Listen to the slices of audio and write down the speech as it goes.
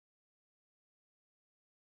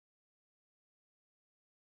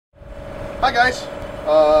Hi guys,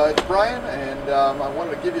 it's Brian, and I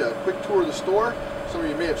wanted to give you a quick tour of the store. Some of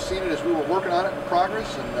you may have seen it as we were working on it in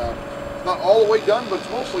progress, and it's not all the way done, but it's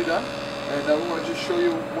mostly done. And we want to just show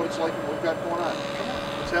you what it's like and what we've got going on. Come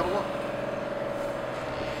on, let's have a look.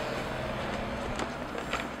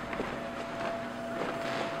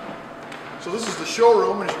 So this is the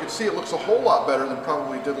showroom, and as you can see, it looks a whole lot better than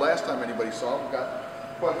probably did last time anybody saw it. We've got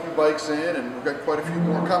quite a few bikes in, and we've got quite a few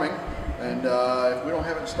more coming. And if we don't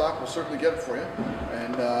have it in stock, we'll certainly get it for you.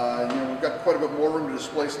 And you know, we've got quite a bit more room to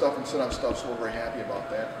display stuff and sit on stuff, so we're very happy about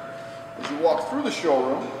that. As you walk through the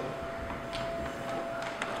showroom,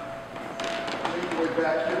 make your way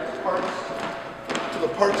back here to the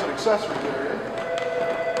parts and accessories area.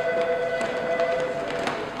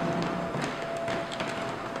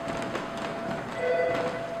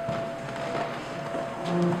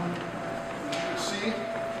 As you can see,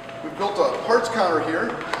 we've built a parts counter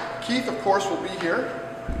here. Keith, of course, will be here,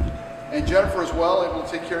 and Jennifer as well, able to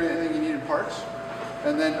take care of anything you need in parts.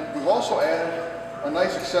 And then we've also added a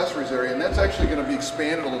nice accessories area, and that's actually going to be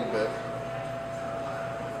expanded a little bit.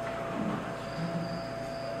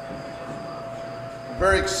 I'm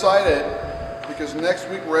very excited because next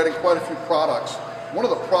week we're adding quite a few products. One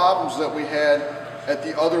of the problems that we had at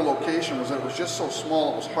the other location was that it was just so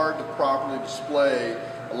small, it was hard to properly display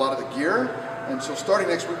a lot of the gear. And so starting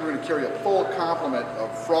next week, we're going to carry a full complement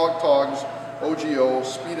of Frog Togs, OGO,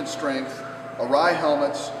 Speed and Strength, Arai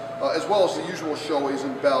helmets, as well as the usual Shoeis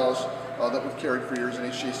and bells that we've carried for years in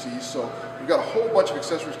HJCs. So we've got a whole bunch of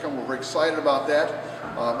accessories coming. We're very excited about that,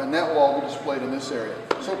 and that will all be displayed in this area.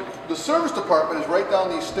 So the service department is right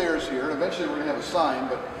down these stairs here, and eventually we're going to have a sign,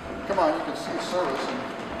 but come on, you can see the service, and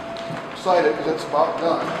I'm excited because it's about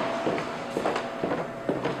done.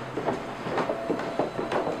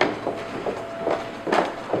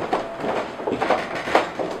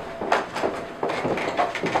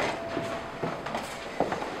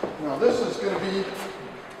 This is going to be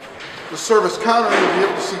the service counter. You'll be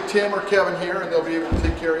able to see Tim or Kevin here, and they'll be able to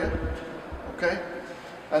take care of you. Okay?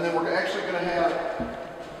 And then we're actually going to have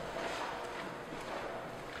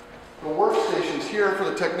the workstations here for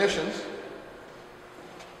the technicians,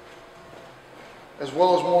 as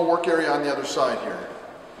well as more work area on the other side here.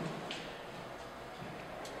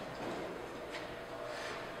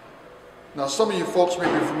 Now, some of you folks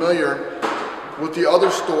may be familiar with the other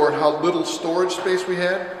store and how little storage space we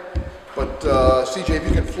had. But CJ, if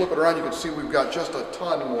you can flip it around, you can see we've got just a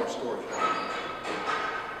ton more storage.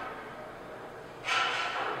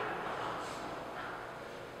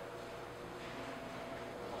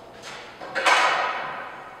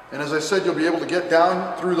 And as I said, you'll be able to get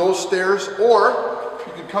down through those stairs, or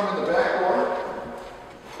you can come in the back door,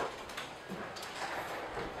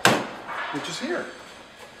 which is here.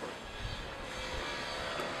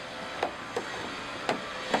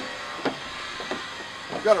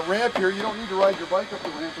 You've got a ramp here. You don't need to ride your bike up the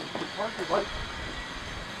ramp. You can park your bike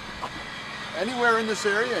anywhere in this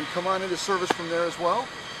area and come on into service from there as well.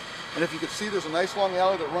 And if you can see, there's a nice long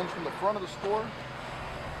alley that runs from the front of the store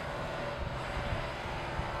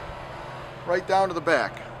right down to the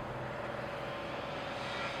back.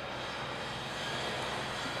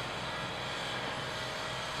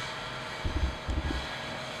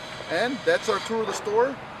 And that's our tour of the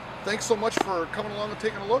store. Thanks so much for coming along and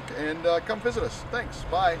taking a look, and come visit us. Thanks.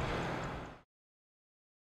 Bye.